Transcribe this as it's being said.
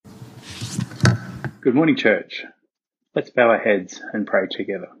Good morning, church. Let's bow our heads and pray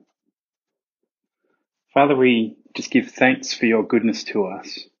together. Father, we just give thanks for your goodness to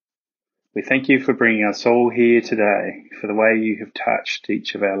us. We thank you for bringing us all here today, for the way you have touched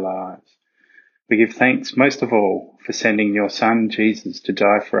each of our lives. We give thanks most of all for sending your Son, Jesus, to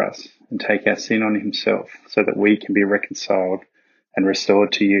die for us and take our sin on himself so that we can be reconciled and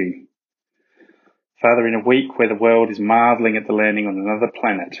restored to you. Father, in a week where the world is marvelling at the landing on another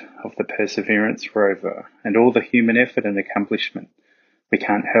planet of the Perseverance rover and all the human effort and accomplishment, we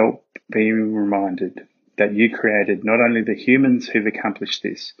can't help being reminded that you created not only the humans who've accomplished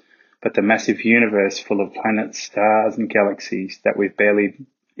this, but the massive universe full of planets, stars and galaxies that we've barely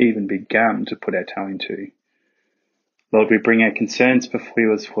even begun to put our toe into. Lord, we bring our concerns before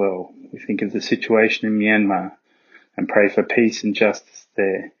you as well. We think of the situation in Myanmar and pray for peace and justice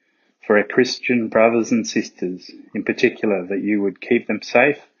there. For our Christian brothers and sisters, in particular, that you would keep them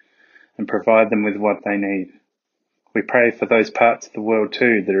safe and provide them with what they need. We pray for those parts of the world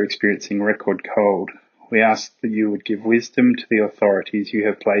too that are experiencing record cold. We ask that you would give wisdom to the authorities you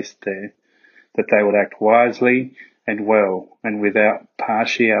have placed there, that they would act wisely and well and without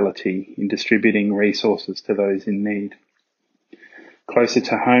partiality in distributing resources to those in need. Closer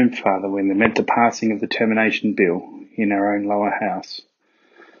to home, Father, we lament the passing of the termination bill in our own lower house.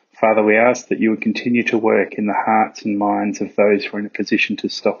 Father, we ask that you would continue to work in the hearts and minds of those who are in a position to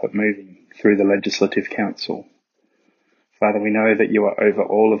stop it moving through the Legislative Council. Father, we know that you are over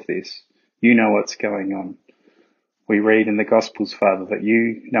all of this. You know what's going on. We read in the Gospels, Father, that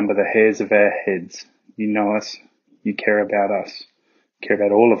you number the hairs of our heads. You know us. You care about us. You care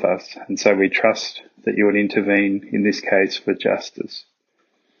about all of us. And so we trust that you would intervene in this case for justice.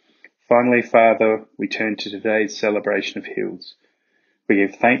 Finally, Father, we turn to today's celebration of Hills. We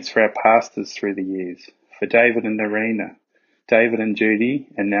give thanks for our pastors through the years, for David and Narina, David and Judy,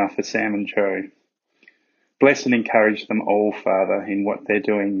 and now for Sam and Joe. Bless and encourage them all, Father, in what they're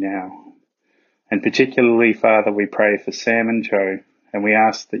doing now. And particularly, Father, we pray for Sam and Joe, and we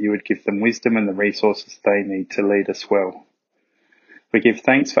ask that you would give them wisdom and the resources they need to lead us well. We give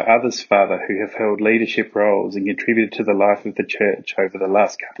thanks for others, Father, who have held leadership roles and contributed to the life of the church over the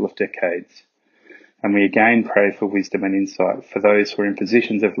last couple of decades. And we again pray for wisdom and insight for those who are in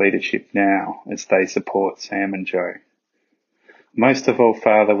positions of leadership now as they support Sam and Joe. Most of all,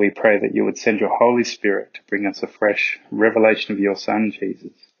 Father, we pray that you would send your Holy Spirit to bring us a fresh revelation of your Son,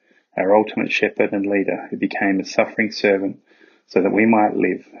 Jesus, our ultimate shepherd and leader who became a suffering servant so that we might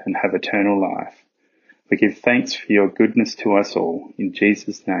live and have eternal life. We give thanks for your goodness to us all. In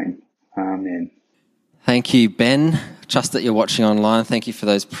Jesus' name, amen. Thank you, Ben. Trust that you're watching online. Thank you for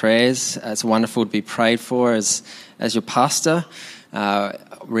those prayers. It's wonderful to be prayed for as your pastor.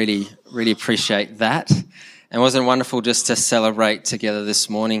 Really appreciate that. And wasn't it wonderful just to celebrate together this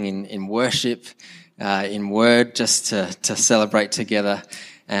morning in worship, in word, just to celebrate together.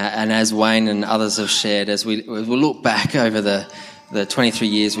 And as Wayne and others have shared, as we look back over the 23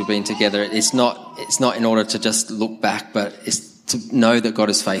 years we've been together, it's not in order to just look back, but it's to know that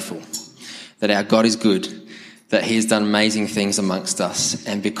God is faithful, that our God is good, that he has done amazing things amongst us.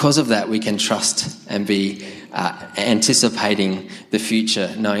 And because of that, we can trust and be anticipating the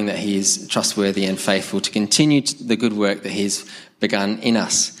future, knowing that he is trustworthy and faithful to continue the good work that he's begun in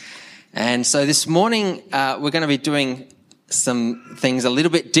us. And so this morning, we're going to be doing some things a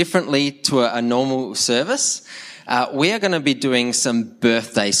little bit differently to a normal service. We are going to be doing some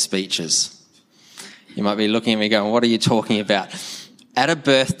birthday speeches. You might be looking at me going, what are you talking about? At a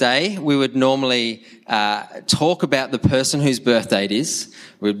birthday, we would normally talk about the person whose birthday it is.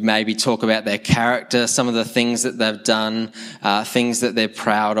 We'd maybe talk about their character, some of the things that they've done, things that they're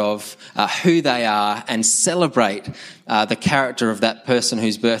proud of, who they are, and celebrate the character of that person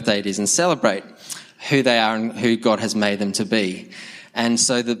whose birthday it is, and celebrate who they are and who God has made them to be. And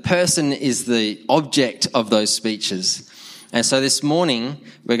so the person is the object of those speeches. And so this morning,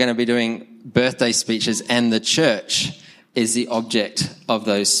 we're going to be doing birthday speeches, and the church is the object of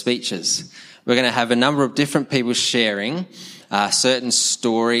those speeches. We're going to have a number of different people sharing certain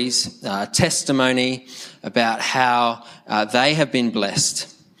stories, testimony about how they have been blessed,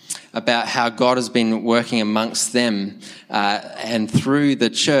 about how God has been working amongst them and through the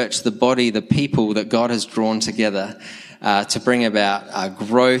church, the body, the people that God has drawn together to bring about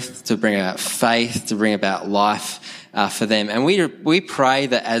growth, to bring about faith, to bring about life for them. And we pray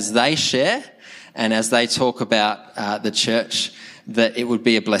that as they share and as they talk about the church, that it would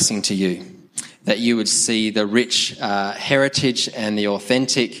be a blessing to you, that you would see the rich heritage and the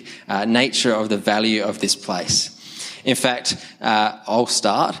authentic nature of the value of this place. In fact, I'll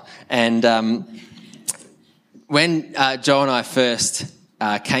start. And when Joe and I first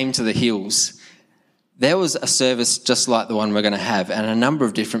came to the Hills, there was a service just like the one we're going to have, and a number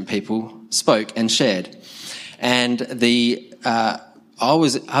of different people spoke and shared. And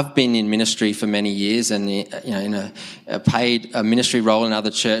I've been in ministry for many years, and in a paid ministry role in other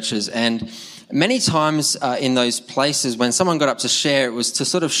churches, and many times in those places when someone got up to share, it was to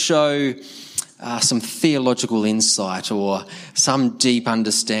sort of show some theological insight or some deep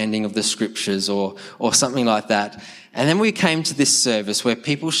understanding of the scriptures or something like that. And then we came to this service where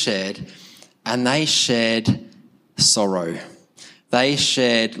people shared, and they shared sorrow. They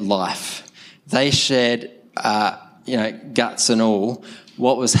shared life. They shared, guts and all,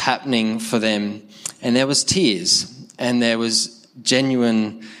 what was happening for them. And there was tears, and there was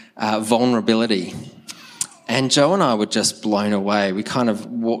genuine vulnerability. And Joe and I were just blown away. We kind of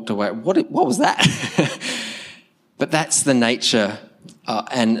walked away. What was that? But that's the nature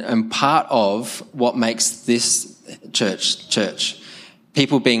and part of what makes this church.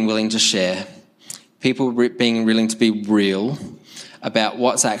 People being willing to share. People being willing to be real about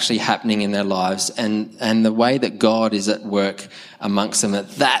what's actually happening in their lives and the way that God is at work amongst them.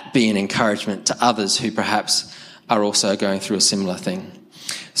 That be an encouragement to others who perhaps are also going through a similar thing.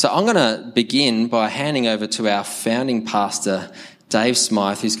 So I'm going to begin by handing over to our founding pastor, Dave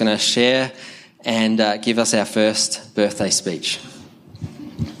Smythe, who's going to share and give us our first birthday speech.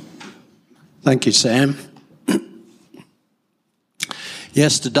 Thank you, Sam.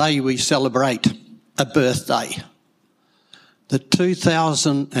 Yes, today we celebrate a birthday, the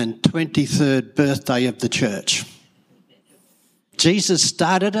 2023rd birthday of the church. Jesus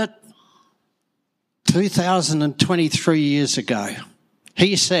started it 2023 years ago.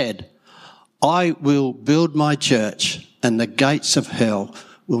 He said, "I will build my church, and the gates of hell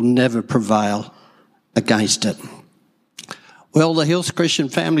will never prevail against it." Well, the Hills Christian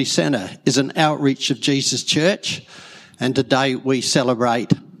Family Centre is an outreach of Jesus Church, and today we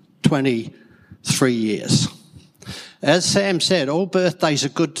celebrate 23 years. As Sam said, all birthdays are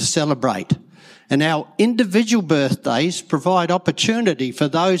good to celebrate, and our individual birthdays provide opportunity for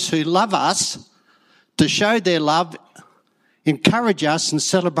those who love us to show their love, encourage us and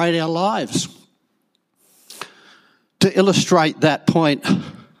celebrate our lives. To illustrate that point,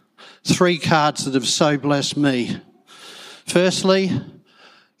 3 cards that have so blessed me. Firstly,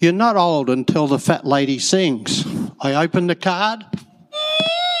 you're not old until the fat lady sings. I open the card.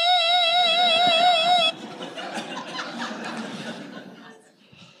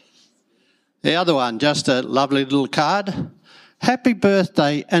 The other one, just a lovely little card. Happy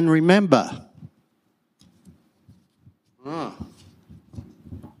birthday, and remember.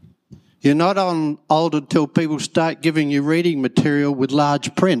 You're not old until people start giving you reading material with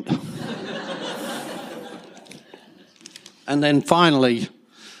large print. And then finally,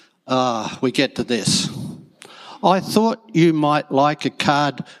 we get to this. I thought you might like a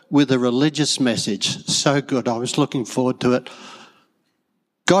card with a religious message. So good, I was looking forward to it.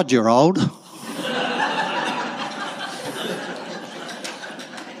 God, you're old.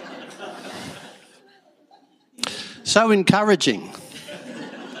 So encouraging.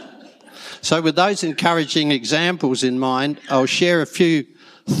 So with those encouraging examples in mind, I'll share a few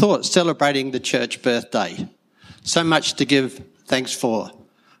thoughts celebrating the church birthday. So much to give thanks for.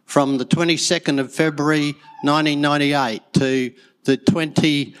 From the 22nd of February 1998 to the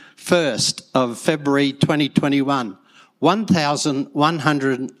 21st of February 2021,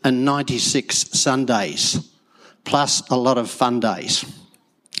 1,196 Sundays, plus a lot of fun days.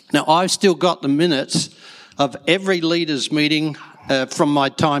 Now, I've still got the minutes of every leaders' meeting from my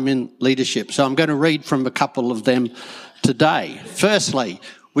time in leadership. So I'm going to read from a couple of them today. Firstly,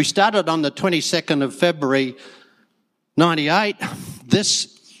 we started on the 22nd of February 98.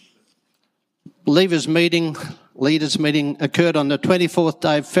 This leaders meeting occurred on the 24th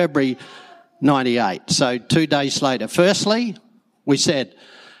day of February 98, so 2 days later. Firstly, we said,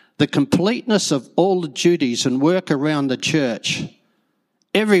 the completeness of all the duties and work around the church.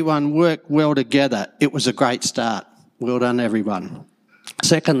 Everyone worked well together. It was a great start. Well done, everyone.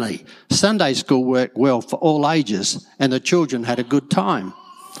 Secondly, Sunday school worked well for all ages, and the children had a good time.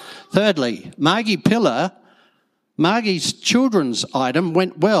 Thirdly, Margie's children's item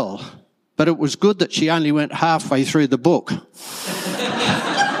went well, but it was good that she only went halfway through the book.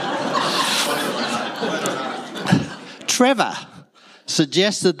 Trevor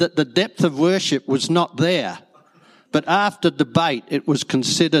suggested that the depth of worship was not there, but after debate, it was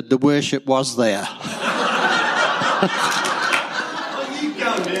considered the worship was there.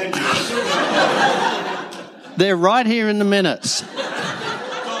 They're right here in the minutes.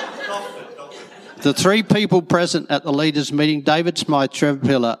 The 3 people present at the leaders' meeting, David Smythe, Trevor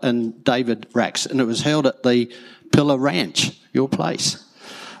Pillar and David Rax, and it was held at the Pillar Ranch, your place.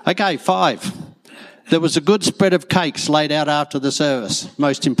 Okay, 5. There was a good spread of cakes laid out after the service,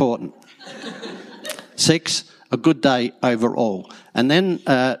 most important. 6, a good day overall. And then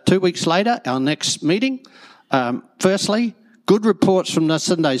 2 weeks later, our next meeting, firstly, good reports from the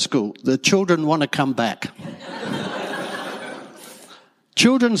Sunday school. The children want to come back.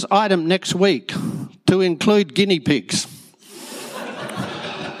 Children's item next week to include guinea pigs.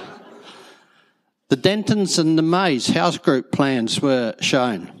 The Dentons and the Mays house group plans were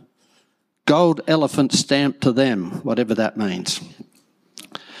shown. Gold elephant stamped to them, whatever that means.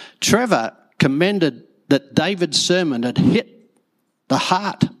 Trevor commended that David's sermon had hit the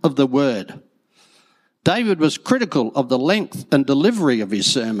heart of the word. David was critical of the length and delivery of his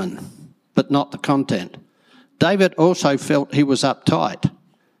sermon, but not the content. David also felt he was uptight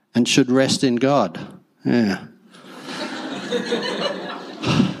and should rest in God. Yeah.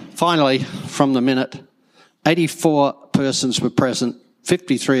 Finally, from the minute, 84 persons were present,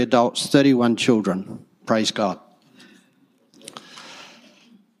 53 adults, 31 children. Praise God.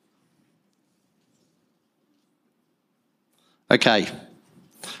 Okay,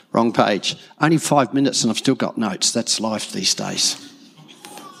 wrong page. Only 5 minutes and I've still got notes. That's life these days.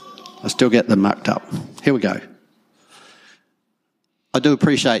 I still get them mucked up. Here we go. I do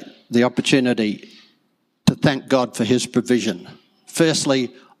appreciate the opportunity to thank God for his provision.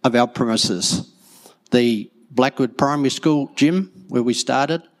 Firstly, of our premises. The Blackwood Primary School gym, where we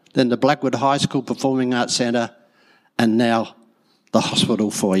started, then the Blackwood High School Performing Arts Centre, and now the hospital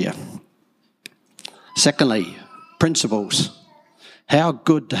for you. Secondly, principles. How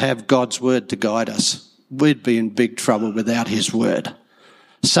good to have God's word to guide us. We'd be in big trouble without his word.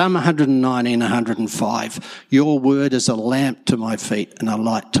 Psalm 119, 105. Your word is a lamp to my feet and a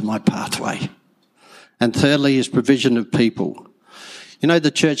light to my pathway. And thirdly, his provision of people. You know,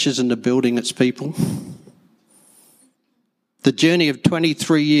 the church isn't a building, it's people. The journey of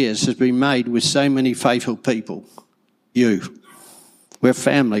 23 years has been made with so many faithful people. You. We're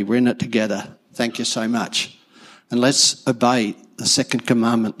family, we're in it together. Thank you so much. And let's obey the second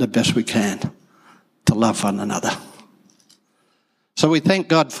commandment the best we can, to love one another. So we thank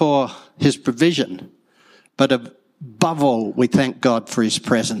God for his provision, but above all, we thank God for his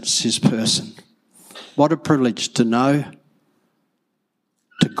presence, his person. What a privilege to know,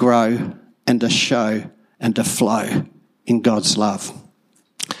 to grow, and to show, and to flow in God's love.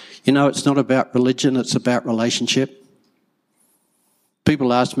 You know, it's not about religion, it's about relationship.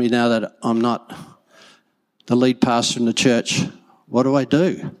 People ask me now that I'm not the lead pastor in the church, what do I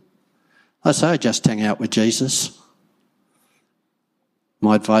do? I say I just hang out with Jesus.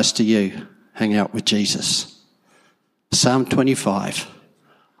 My advice to you, hang out with Jesus. Psalm 25.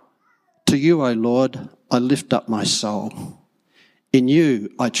 To you, O Lord, I lift up my soul. In you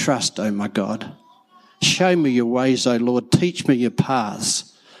I trust, O my God. Show me your ways, O Lord. Teach me your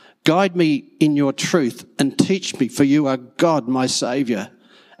paths. Guide me in your truth and teach me, for you are God, my Saviour,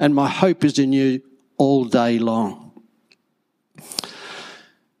 and my hope is in you all day long.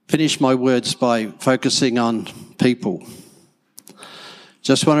 Finish my words by focusing on people.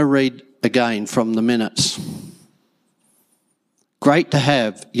 Just want to read again from the minutes. Great to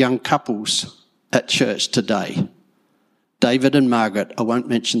have young couples at church today. David and Margaret, I won't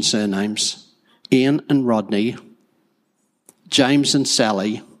mention surnames, Ian and Rodney, James and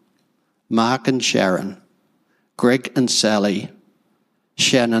Sally, Mark and Sharon, Greg and Sally,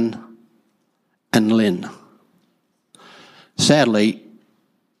 Shannon and Lynn. Sadly,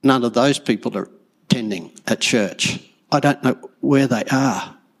 none of those people are attending at church. I don't know where they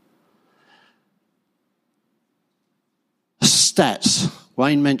are. Stats.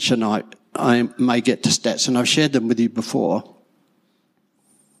 Wayne mentioned I may get to stats, and I've shared them with you before.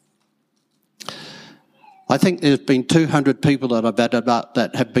 I think there's been 200 people that I've added up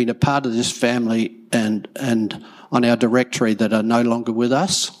that have been a part of this family and on our directory that are no longer with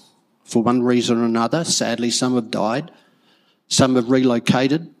us for one reason or another. Sadly, some have died. Some have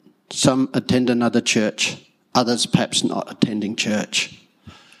relocated. Some attend another church. Others perhaps not attending church.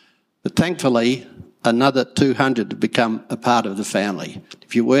 But thankfully, another 200 have become a part of the family.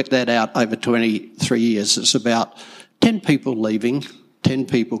 If you work that out over 23 years, it's about 10 people leaving, 10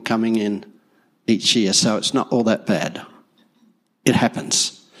 people coming in each year. So it's not all that bad. It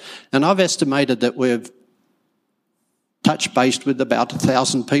happens. And I've estimated that we've touched base with about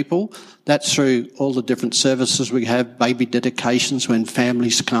 1,000 people. That's through all the different services we have, baby dedications when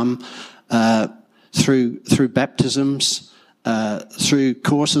families come, through baptisms, through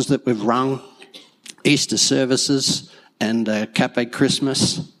courses that we've run, Easter services and Cafe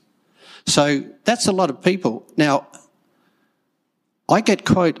Christmas. So that's a lot of people. Now, I get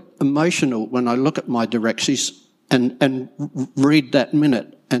quite emotional when I look at my directions and read that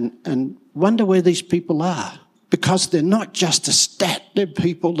minute and wonder where these people are, because they're not just a stat, they're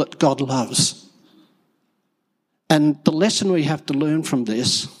people that God loves. And the lesson we have to learn from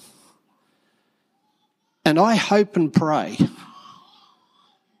this, and I hope and pray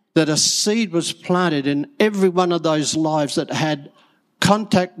that a seed was planted in every one of those lives that had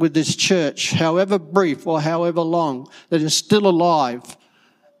contact with this church, however brief or however long, that is still alive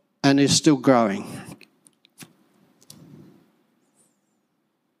and is still growing.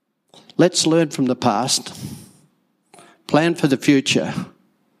 Let's learn from the past, plan for the future,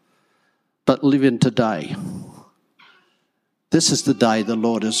 but live in today. This is the day the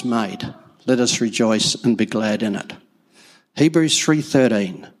Lord has made. Let us rejoice and be glad in it. Hebrews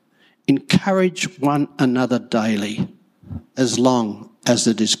 3:13. Encourage one another daily, as long as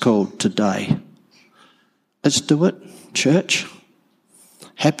it is called today. Let's do it, church.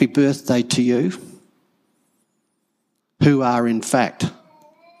 Happy birthday to you, who are in fact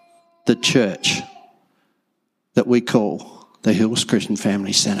the church that we call the Hills Christian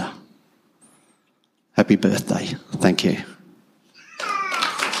Family Centre. Happy birthday. Thank you.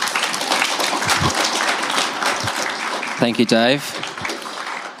 Thank you, Dave.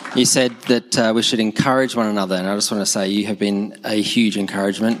 You said that we should encourage one another, and I just want to say you have been a huge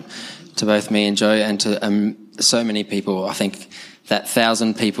encouragement to both me and Joe, and to so many people. I think that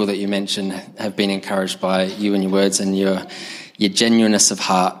 1,000 people that you mentioned have been encouraged by you and your words and your genuineness of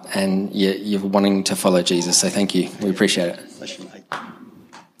heart and your wanting to follow Jesus. So thank you. We appreciate it. Bless you, mate.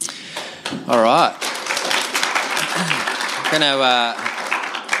 All right. I'm going to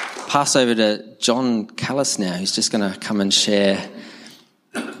pass over to John Callis now, who's just going to come and share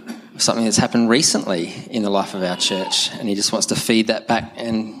something that's happened recently in the life of our church, and he just wants to feed that back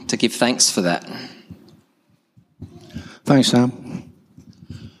and to give thanks for that. Thanks, Sam.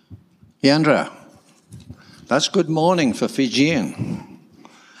 Yandra, that's good morning for Fijian.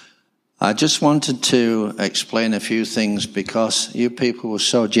 I just wanted to explain a few things because you people were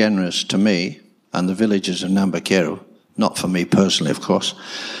so generous to me and the villagers of Nambakeru, not for me personally, of course.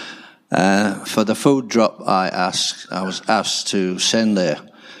 For the food drop I was asked to send there.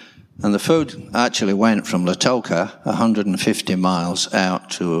 And the food actually went from Lautoka 150 miles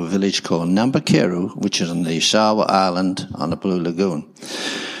out to a village called Nambakeru, which is on the Sawa Island on the Blue Lagoon.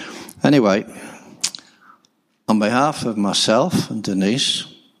 Anyway, on behalf of myself and Denise,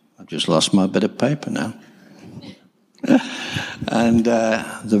 I've just lost my bit of paper now, and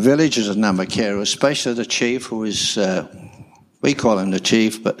the villagers of Nambakeru, especially the chief, who is... we call him the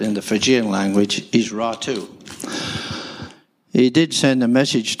chief, but in the Fijian language, he's Ratu. He did send a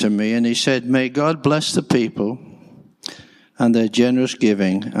message to me, and he said, "May God bless the people and their generous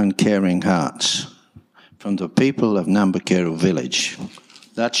giving and caring hearts from the people of Nambakeru village."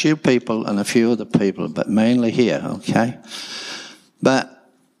 That's you people and a few other people, but mainly here, okay? But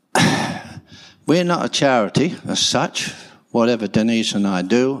we're not a charity as such. Whatever Denise and I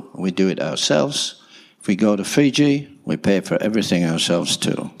do, we do it ourselves. If we go to Fiji, we pay for everything ourselves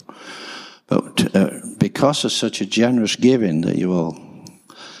too. But because of such a generous giving that you all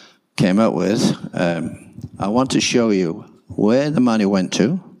came up with, I want to show you where the money went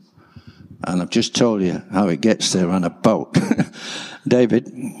to, and I've just told you how it gets there on a boat. David,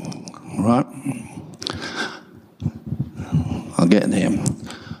 right? I'll get him.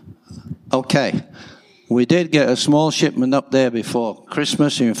 Okay, we did get a small shipment up there before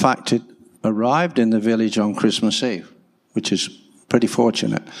Christmas. In fact, it arrived in the village on Christmas Eve, which is pretty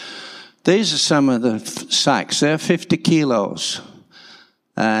fortunate. These are some of the sacks. They're 50 kilos.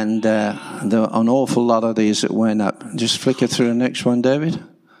 And there are an awful lot of these that went up. Just flick it through the next one, David.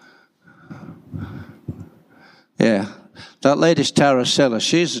 Yeah. That lady's Tara Seller.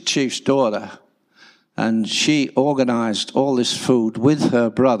 She's the chief's daughter. And she organized all this food with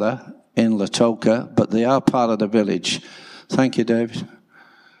her brother in Lautoka, but they are part of the village. Thank you, David.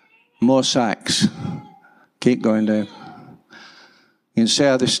 More sacks. Keep going, Dave. You can see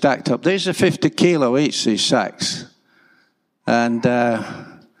how they're stacked up. These are 50 kilo each, these sacks. And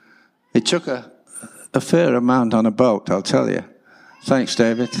it took a fair amount on a boat, I'll tell you. Thanks,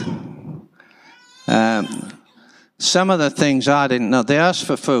 David. Some of the things I didn't know, they asked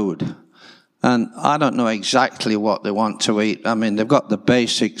for food. And I don't know exactly what they want to eat. I mean, they've got the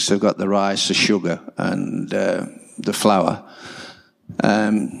basics. They've got the rice, the sugar, and the flour.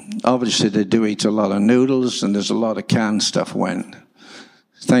 Obviously, they do eat a lot of noodles, and there's a lot of canned stuff went.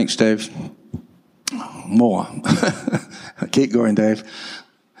 Thanks, Dave. More. Keep going, Dave.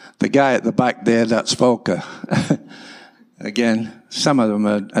 The guy at the back there, that's Volker. Again, some of them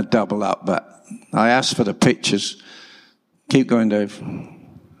are double up, but I asked for the pictures. Keep going, Dave.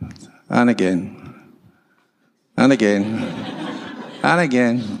 And again. And again. And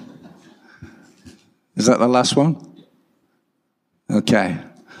again. Is that the last one? Okay.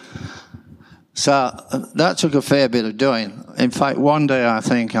 So that took a fair bit of doing. In fact, one day I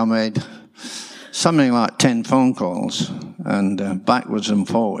think I made something like 10 phone calls and backwards and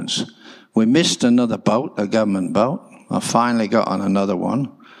forwards. We missed another boat, a government boat. I finally got on another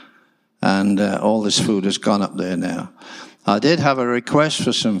one, and all this food has gone up there now. I did have a request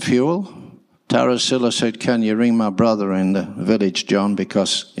for some fuel. Tarasilla said, "Can you ring my brother in the village, John,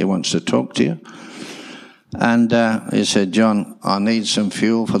 because he wants to talk to you?" And he said, "John, I need some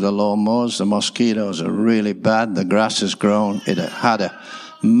fuel for the lawnmowers. The mosquitoes are really bad. The grass has grown. It had a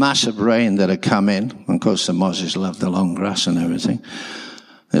massive rain that had come in. And of course, the mozzies love the long grass and everything."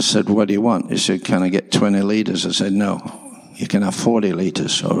 I said, "What do you want?" He said, "Can I get 20 litres?" I said, "No, you can have 40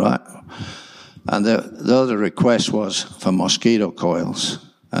 litres, all right?" And the other request was for mosquito coils,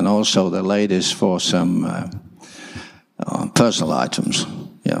 and also the ladies for some personal items.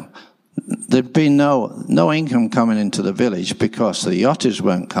 Yeah. There'd been no income coming into the village because the yachties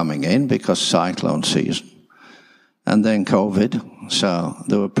weren't coming in because cyclone season, and then COVID, so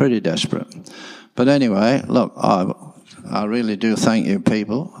they were pretty desperate. But anyway, look, I really do thank you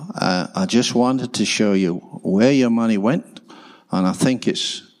people. I just wanted to show you where your money went, and I think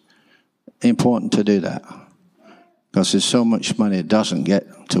it's important to do that because there's so much money it doesn't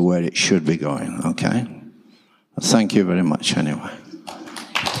get to where it should be going, okay? Thank you very much anyway.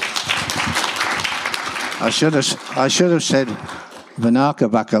 I should have said Vinaka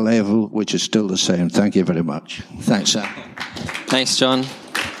Vakalevu, which is still the same. Thank you very much. Thanks, Sam. Thanks, John.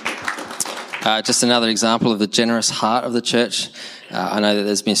 Just another example of the generous heart of the church. I know that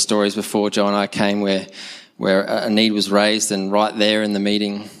there's been stories before John and I came where a need was raised, and right there in the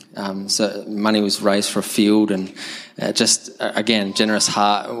meeting, so money was raised for a field, and again, generous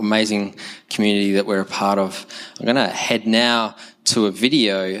heart, amazing community that we're a part of. I'm going to head now to a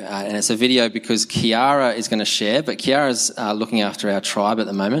video, and it's a video because Kiara is going to share, but Kiara's looking after our tribe at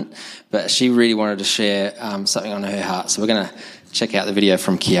the moment, but she really wanted to share something on her heart. So we're going to check out the video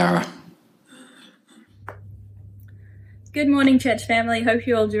from Kiara. Good morning, church family. Hope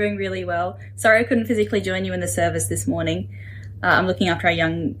you're all doing really well. Sorry I couldn't physically join you in the service this morning. I'm looking after our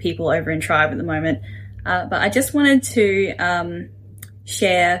young people over in Tribe at the moment. But I just wanted to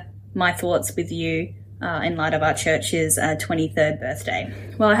share my thoughts with you in light of our church's 23rd birthday.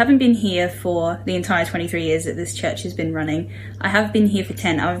 Well, I haven't been here for the entire 23 years that this church has been running. I have been here for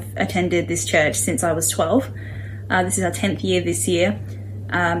 10. I've attended this church since I was 12. This is our 10th year this year.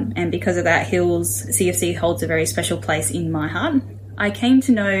 And because of that, Hills CFC holds a very special place in my heart. I came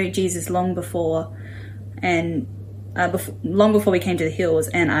to know Jesus long before we came to the Hills,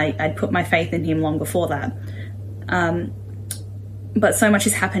 and I'd put my faith in him long before that. But so much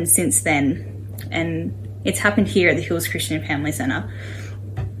has happened since then, and it's happened here at the Hills Christian Family Centre.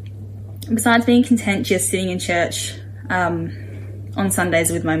 Besides being content just sitting in church on Sundays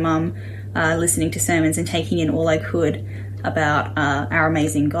with my mum, listening to sermons and taking in all I could about our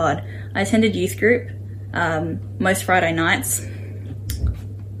amazing God, I attended youth group most Friday nights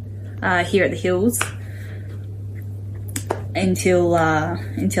here at the Hills until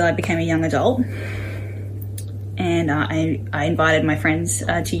I became a young adult, and I invited my friends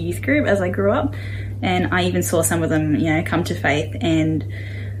to youth group as I grew up, and I even saw some of them, come to faith and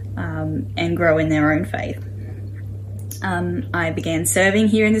grow in their own faith. I began serving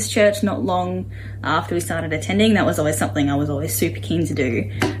here in this church not long after we started attending. That was always something I was always super keen to do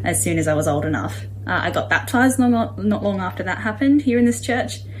as soon as I was old enough. I got baptised not long after that happened here in this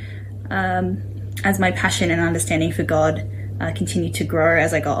church, as my passion and understanding for God continued to grow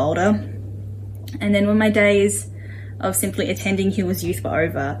as I got older. And then when my days of simply attending Hills Youth were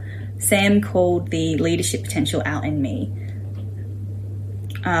over, Sam called the leadership potential out in me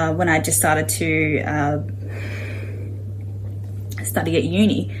when I just started to study at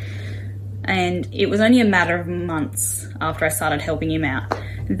uni. And it was only a matter of months after I started helping him out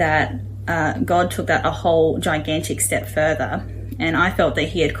that God took that a whole gigantic step further, and I felt that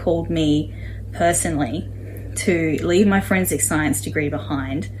he had called me personally to leave my forensic science degree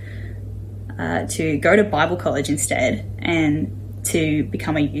behind, to go to Bible college instead, and to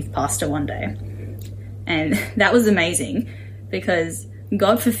become a youth pastor one day. And that was amazing because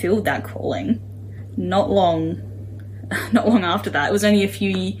God fulfilled that calling not long after that. It was only a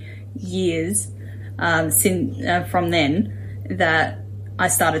few years from then that I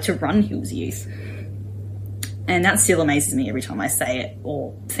started to run Hills Youth. And that still amazes me every time I say it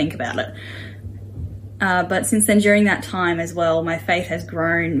or think about it. But since then, during that time as well, my faith has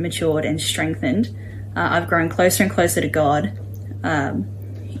grown, matured and strengthened. I've grown closer and closer to God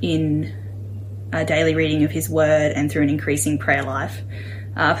in a daily reading of his word and through an increasing prayer life.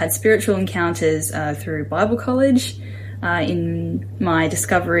 I've had spiritual encounters through Bible college, in my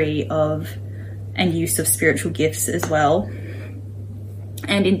discovery of and use of spiritual gifts as well,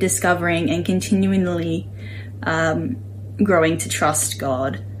 and in discovering and continually growing to trust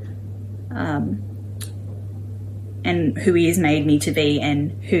God and who He has made me to be,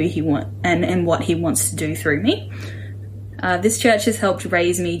 and who He and what He wants to do through me. This church has helped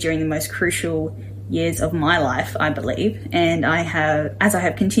raise me during the most crucial years of my life, I believe, and as I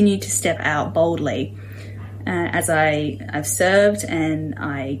have continued to step out boldly, as I've served and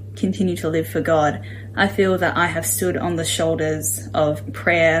I continue to live for God, I feel that I have stood on the shoulders of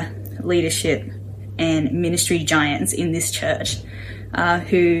prayer, leadership, and ministry giants in this church,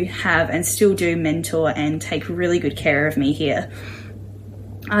 who have and still do mentor and take really good care of me here.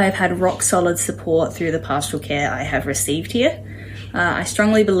 I have had rock solid support through the pastoral care I have received here. I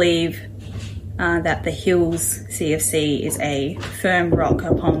strongly believe that the Hills CFC is a firm rock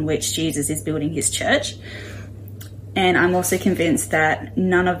upon which Jesus is building His church. And I'm also convinced that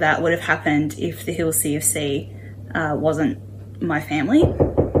none of that would have happened if the Hills CFC wasn't my family.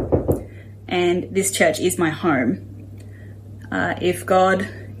 And this church is my home. If God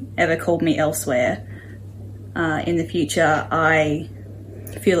ever called me elsewhere in the future, I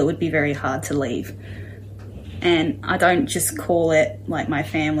feel it would be very hard to leave. And I don't just call it like my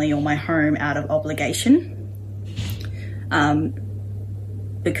family or my home out of obligation,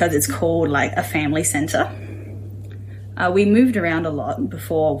 because it's called like a family centre. We moved around a lot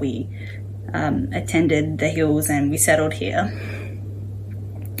before we attended the Hills and we settled here.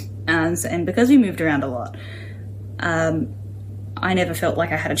 And because we moved around a lot, I never felt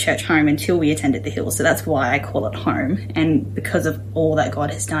like I had a church home until we attended the Hills. So that's why I call it home. And because of all that God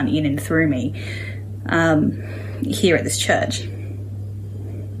has done in and through me here at this church.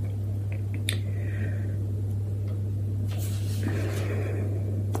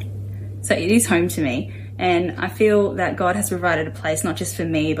 So it is home to me. And I feel that God has provided a place, not just for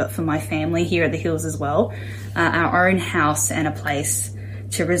me, but for my family here at the Hills as well. Our own house and a place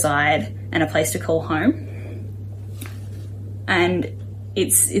to reside and a place to call home. And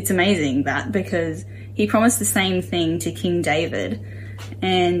it's amazing that, because He promised the same thing to King David.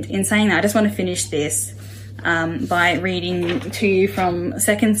 And in saying that, I just want to finish this by reading to you from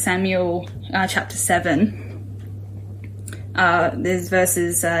 2 Samuel chapter 7. There's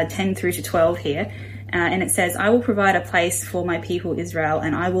verses 10 through to 12 here. And it says, "I will provide a place for my people Israel,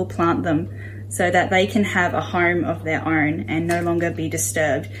 and I will plant them so that they can have a home of their own and no longer be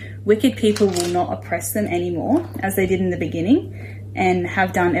disturbed. Wicked people will not oppress them anymore, as they did in the beginning, and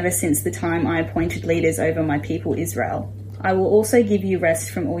have done ever since the time I appointed leaders over my people Israel. I will also give you rest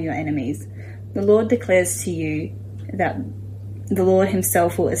from all your enemies. The Lord declares to you that the Lord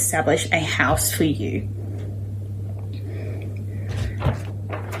Himself will establish a house for you."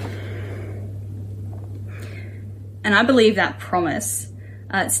 And I believe that promise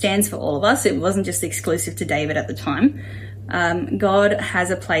stands for all of us. It wasn't just exclusive to David at the time. God has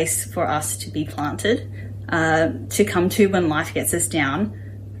a place for us to be planted, to come to when life gets us down,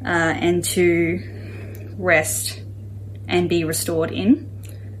 and to rest and be restored in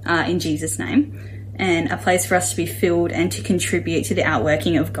Jesus' name. And a place for us to be filled and to contribute to the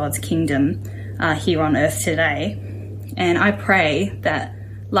outworking of God's kingdom here on earth today. And I pray that,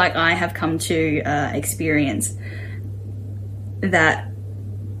 like I have come to experience, that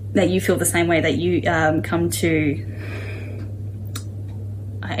you feel the same way, that you come to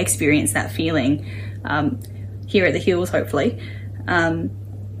experience that feeling here at the Hills, hopefully.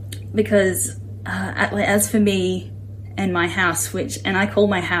 Because as for me and my house, and I call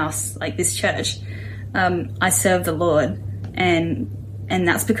my house like this church, I serve the Lord, and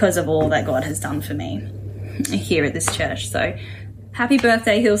that's because of all that God has done for me here at this church. So happy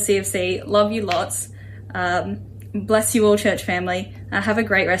birthday, Hills CFC. Love you lots. Bless you all, church family. Have a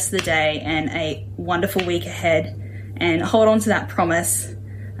great rest of the day and a wonderful week ahead. And hold on to that promise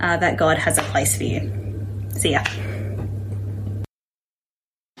that God has a place for you. See ya.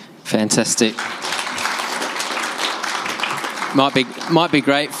 Fantastic. Might be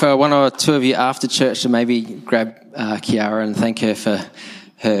great for one or two of you after church to maybe grab Kiara and thank her for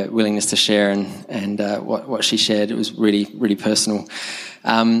her willingness to share and what she shared. It was really, really personal.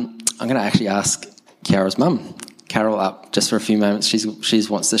 I'm going to actually ask Kiara's mum, Carol, up just for a few moments. She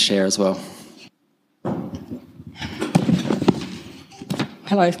wants to share as well.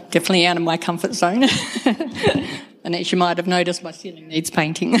 Hello, definitely out of my comfort zone. And as you might have noticed, my ceiling needs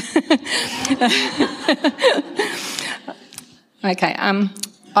painting. Okay,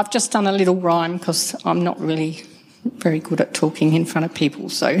 I've just done a little rhyme because I'm not really very good at talking in front of people.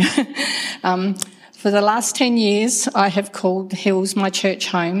 So For the last 10 years, I have called Hills my church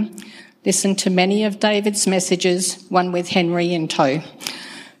home, listened to many of David's messages, one with Henry in tow.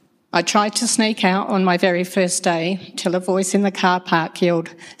 I tried to sneak out on my very first day till a voice in the car park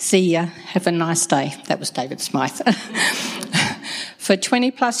yelled, "See ya, have a nice day." That was David Smythe. For 20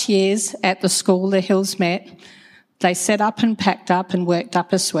 plus years at the school the Hills met, they set up and packed up and worked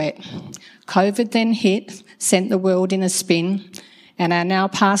up a sweat. COVID then hit, sent the world in a spin, and our now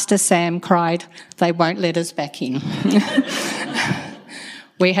pastor Sam cried, "They won't let us back in."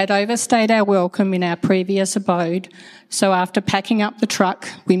 We had overstayed our welcome in our previous abode, so after packing up the truck,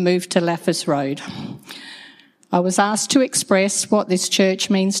 we moved to Laffers Road. I was asked to express what this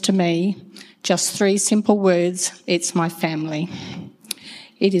church means to me. Just 3 simple words: it's my family.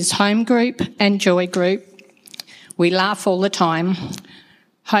 It is home group and joy group. We laugh all the time.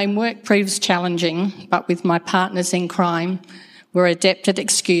 Homework proves challenging, but with my partners in crime, we're adept at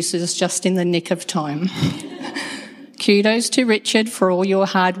excuses just in the nick of time. Kudos to Richard for all your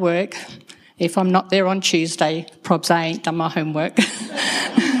hard work. If I'm not there on Tuesday, probs I ain't done my homework.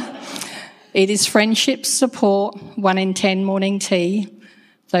 It is friendship support, 1 in 10 morning tea.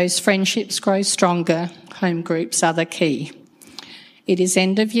 Those friendships grow stronger. Home groups are the key. It is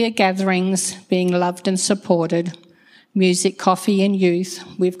end of year gatherings, being loved and supported. Music, coffee and youth,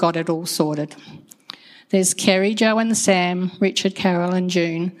 we've got it all sorted. There's Kerry, Joe and Sam, Richard, Carol and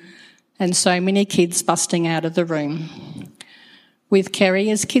June, and so many kids busting out of the room. With Kerry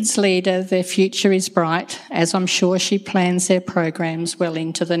as kids leader, their future is bright, as I'm sure she plans their programs well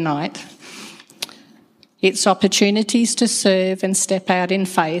into the night. It's opportunities to serve and step out in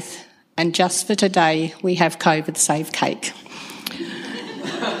faith, and just for today, we have COVID save cake.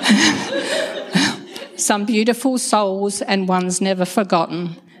 Some beautiful souls and ones never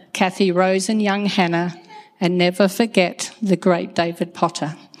forgotten, Kathy Rose and young Hannah, and never forget the great David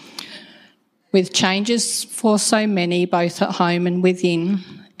Potter. With changes for so many, both at home and within,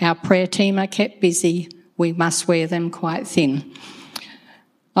 our prayer team are kept busy. We must wear them quite thin.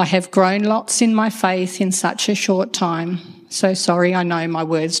 I have grown lots in my faith in such a short time. So sorry, I know my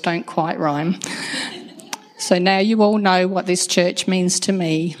words don't quite rhyme. So now you all know what this church means to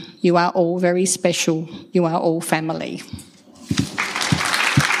me. You are all very special. You are all family.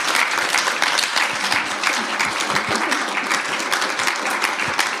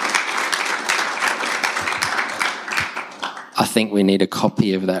 I think we need a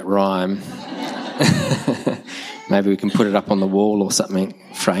copy of that rhyme. Maybe we can put it up on the wall or something,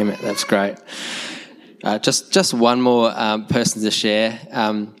 frame it. That's great. Just one more person to share.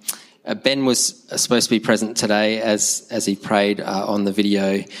 Ben was supposed to be present today as he prayed on the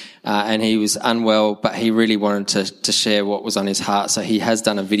video, and he was unwell, but he really wanted to share what was on his heart. So he has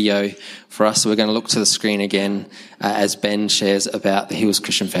done a video for us. So we're going to look to the screen again as Ben shares about the Hills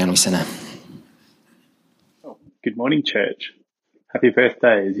Christian Family Centre. Good morning, church. Happy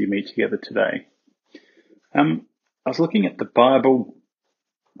birthday as you meet together today. I was looking at the Bible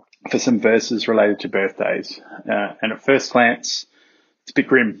for some verses related to birthdays, and at first glance, it's a bit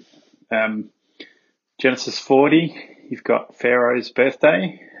grim. Genesis 40, you've got Pharaoh's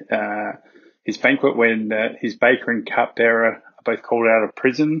birthday, his banquet when his baker and cupbearer are both called out of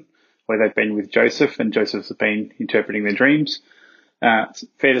prison, where they've been with Joseph, and Joseph's been interpreting their dreams. It's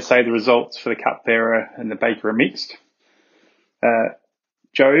fair to say the results for the cupbearer and the baker are mixed.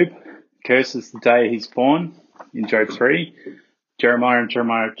 Job curses the day he's born in Job 3. Jeremiah in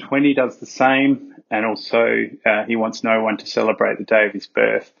Jeremiah 20 does the same, and also he wants no one to celebrate the day of his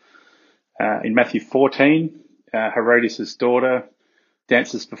birth. In Matthew 14, Herodias' daughter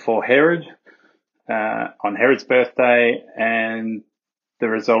dances before Herod on Herod's birthday, and the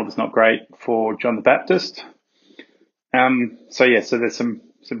result is not great for John the Baptist. So there's some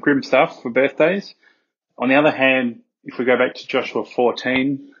grim stuff for birthdays. On the other hand, if we go back to Joshua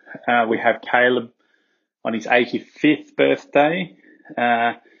 14, we have Caleb on his 85th birthday.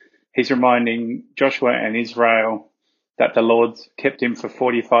 He's reminding Joshua and Israel that the Lord's kept him for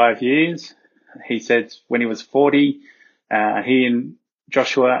 45 years. He said when he was 40, he and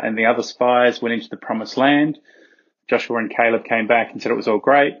Joshua and the other spies went into the promised land. Joshua and Caleb came back and said it was all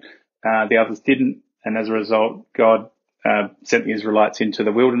great. The others didn't, and as a result, God sent the Israelites into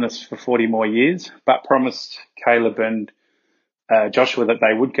the wilderness for 40 more years, but promised Caleb and Joshua that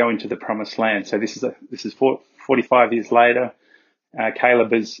they would go into the promised land. So this is 45 years later.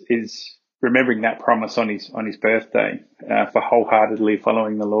 Caleb is remembering that promise on his birthday for wholeheartedly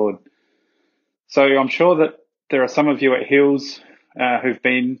following the Lord. So I'm sure that there are some of you at Hills who've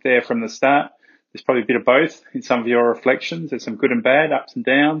been there from the start. There's probably a bit of both in some of your reflections. There's some good and bad, ups and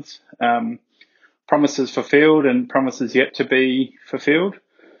downs, promises fulfilled and promises yet to be fulfilled.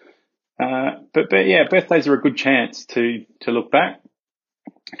 But yeah, birthdays are a good chance to look back,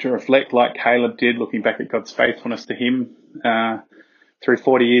 to reflect like Caleb did, looking back at God's faithfulness to him through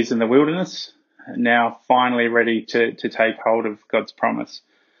 40 years in the wilderness, now finally ready to take hold of God's promise.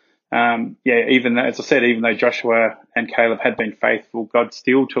 Even as I said, even though Joshua and Caleb had been faithful, God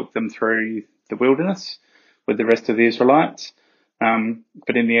still took them through the wilderness with the rest of the Israelites.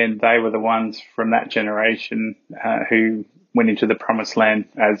 But in the end, they were the ones from that generation who went into the promised land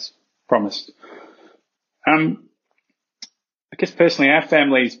as promised. I guess personally, our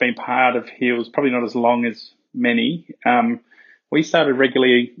family's been part of Hills, probably not as long as many. We started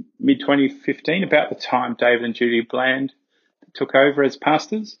regularly mid-2015, about the time David and Judy Bland took over as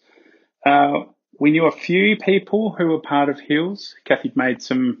pastors. We knew a few people who were part of Hills. Kathy made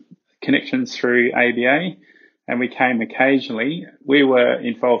some connections through ABA, and we came occasionally. We were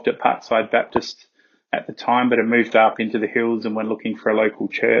involved at Parkside Baptist at the time, but had moved up into the Hills and were looking for a local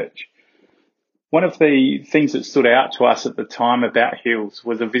church. One of the things that stood out to us at the time about Hills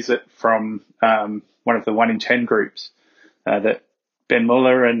was a visit from one of the 1 in 10 groups that Ben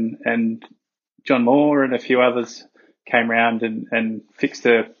Muller and John Moore and a few others came round and fixed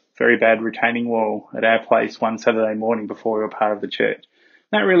a very bad retaining wall at our place one Saturday morning before we were part of the church.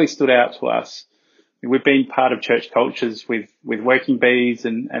 That really stood out to us. We've been part of church cultures with working bees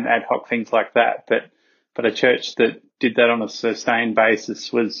and ad hoc things like that, but a church that did that on a sustained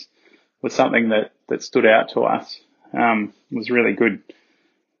basis was something that stood out to us. It was really good,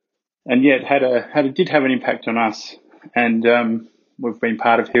 and yet did have an impact on us, and we've been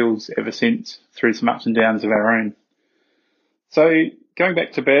part of Hills ever since through some ups and downs of our own. So going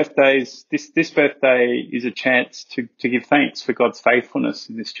back to birthdays, this birthday is a chance to give thanks for God's faithfulness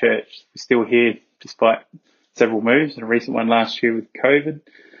in this church. We're still here despite several moves, and a recent one last year with COVID,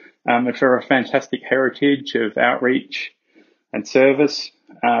 and for a fantastic heritage of outreach and service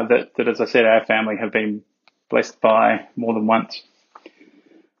that, as I said, our family have been blessed by more than once. I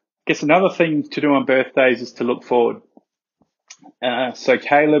guess another thing to do on birthdays is to look forward. So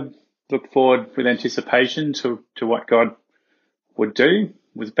Caleb looked forward with anticipation to what God would do,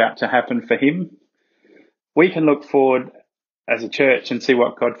 was about to happen for him. We can look forward as a church and see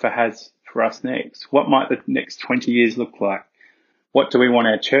what God has for us next. What might the next 20 years look like? What do we want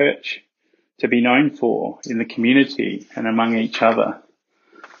our church to be known for in the community and among each other?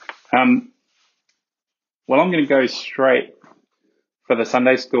 Well, I'm going to go straight for the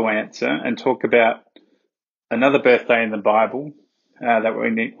Sunday school answer and talk about another birthday in the Bible that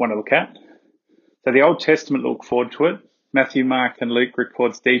we want to look at. So the Old Testament look forward to it. Matthew, Mark and Luke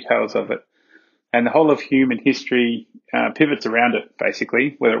records details of it. And the whole of human history pivots around it,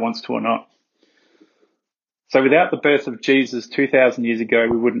 basically, whether it wants to or not. So without the birth of Jesus 2,000 years ago,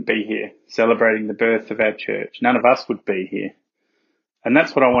 we wouldn't be here celebrating the birth of our church. None of us would be here. And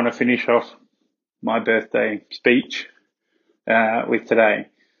that's what I want to finish off my birthday speech with today.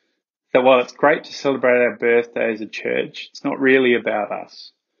 So while it's great to celebrate our birthday as a church, it's not really about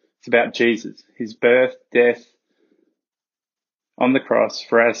us. It's about Jesus, his birth, death on the cross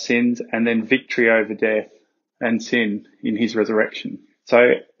for our sins, and then victory over death and sin in his resurrection.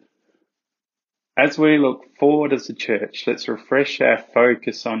 So as we look forward as a church, let's refresh our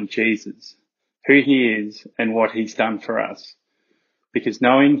focus on Jesus, who he is and what he's done for us. Because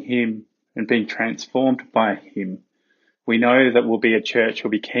knowing him and being transformed by him, we know that we'll be a church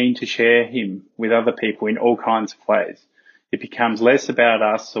who'll be keen to share him with other people in all kinds of ways. It becomes less about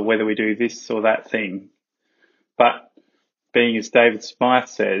us or whether we do this or that thing, but being, as David Smythe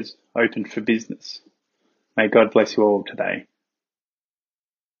says, open for business. May God bless you all today.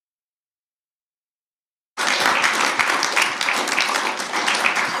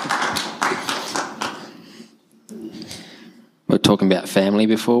 We were talking about family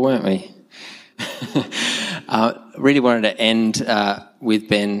before, weren't we? Really wanted to end with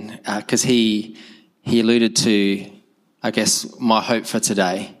Ben because he alluded to, I guess, my hope for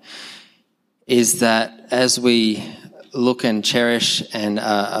today is that as we look and cherish and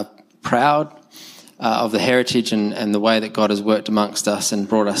are proud of the heritage and the way that God has worked amongst us and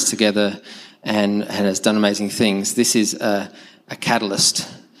brought us together and has done amazing things, this is a catalyst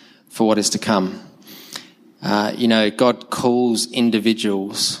for what is to come. God calls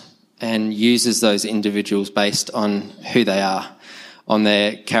individuals and uses those individuals based on who they are, on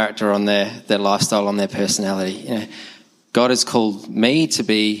their character, on their lifestyle, on their personality. God has called me to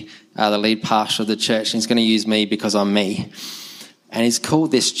be the lead pastor of the church, and he's going to use me because I'm me. And he's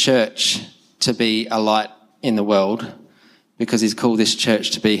called this church to be a light in the world because he's called this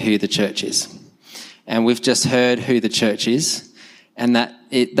church to be who the church is. And we've just heard who the church is, and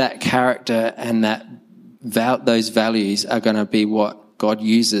that character and those values are going to be what God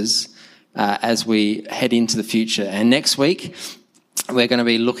uses as we head into the future. And next week, we're going to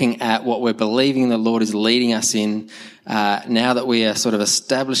be looking at what we're believing the Lord is leading us in now that we are sort of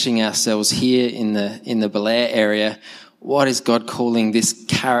establishing ourselves here in the Belair area. What is God calling this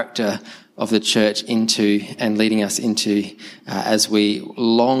character of the church into and leading us into as we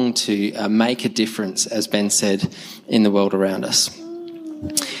long to make a difference, as Ben said, in the world around us.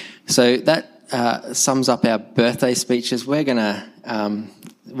 So that sums up our birthday speeches. We're gonna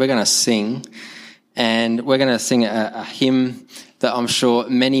sing, and we're gonna sing a hymn that I'm sure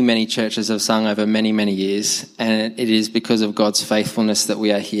many, many churches have sung over many, many years, and it is because of God's faithfulness that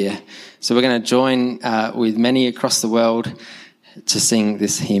we are here. So we're going to join with many across the world to sing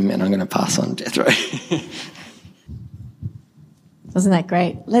this hymn, and I'm going to pass on Jethro. Wasn't that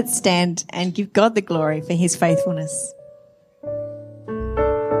great? Let's stand and give God the glory for his faithfulness.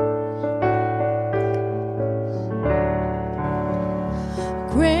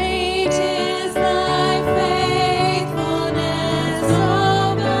 Great is thy faithfulness,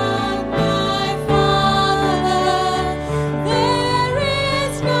 O God, my Father. There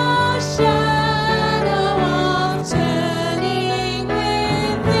is no shadow of turning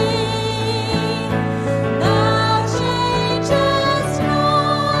with thee. Thou changest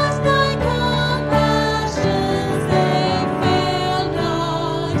not, thy compassions they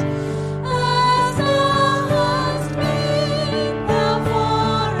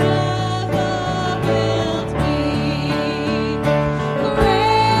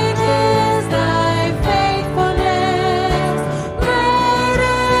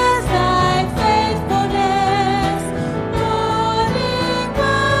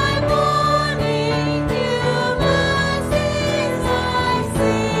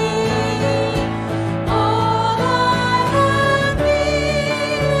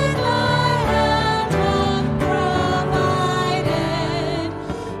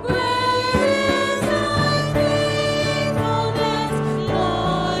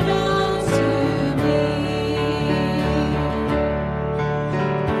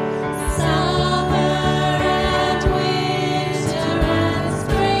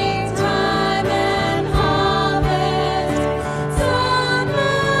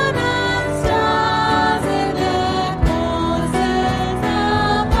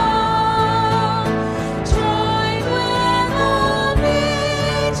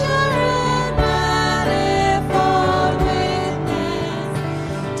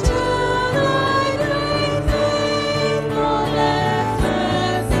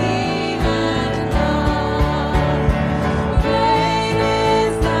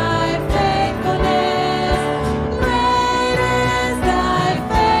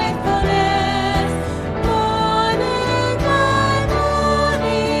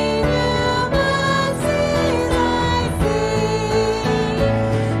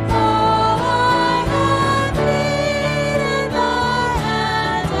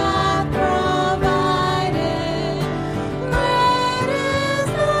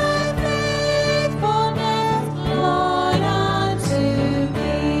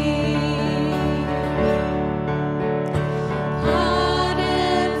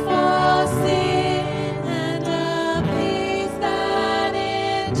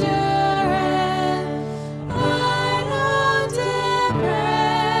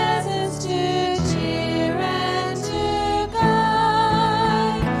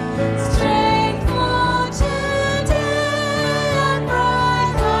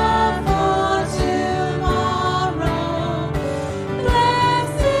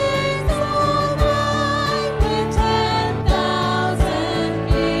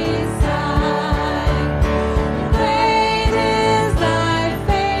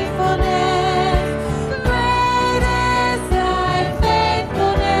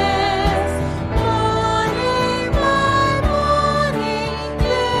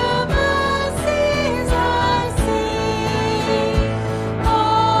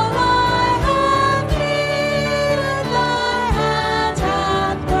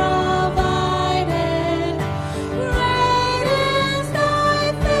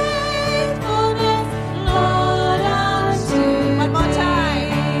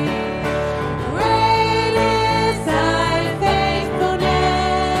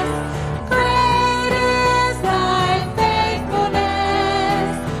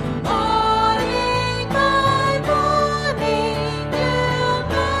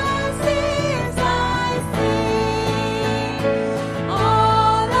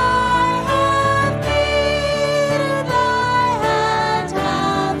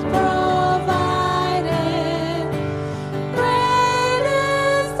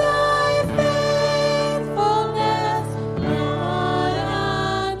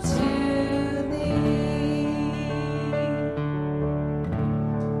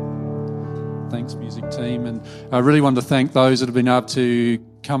Thanks, music team. And I really want to thank those that have been able to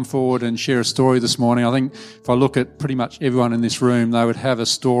come forward and share a story this morning. I think if I look at pretty much everyone in this room, they would have a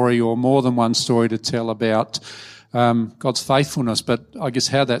story or more than one story to tell about God's faithfulness, but I guess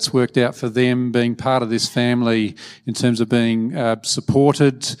how that's worked out for them being part of this family in terms of being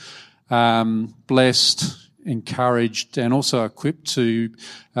supported, blessed, encouraged, and also equipped to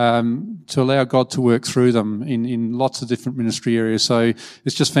allow God to work through them in lots of different ministry areas. So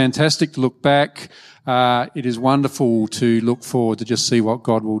it's just fantastic to look back. It is wonderful to look forward to just see what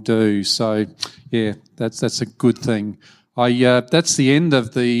God will do. So yeah, that's a good thing. That's the end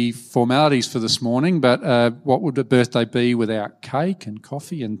of the formalities for this morning, but what would a birthday be without cake and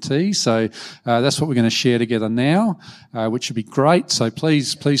coffee and tea? So that's what we're going to share together now, which would be great. So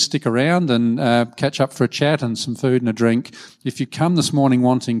please stick around and catch up for a chat and some food and a drink. If you come this morning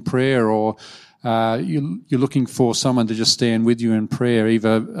wanting prayer, or you're looking for someone to just stand with you in prayer,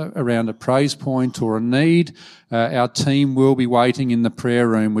 either around a praise point or a need, our team will be waiting in the prayer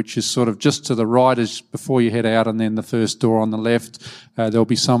room, which is sort of just to the right as before you head out, and then the first door on the left. There'll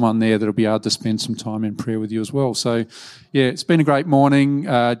be someone there that'll be able to spend some time in prayer with you as well. So, yeah, it's been a great morning.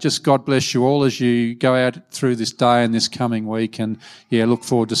 Just God bless you all as you go out through this day and this coming week. And, yeah, look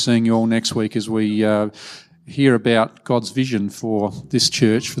forward to seeing you all next week as we hear about God's vision for this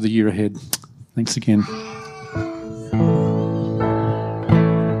church for the year ahead. Thanks again.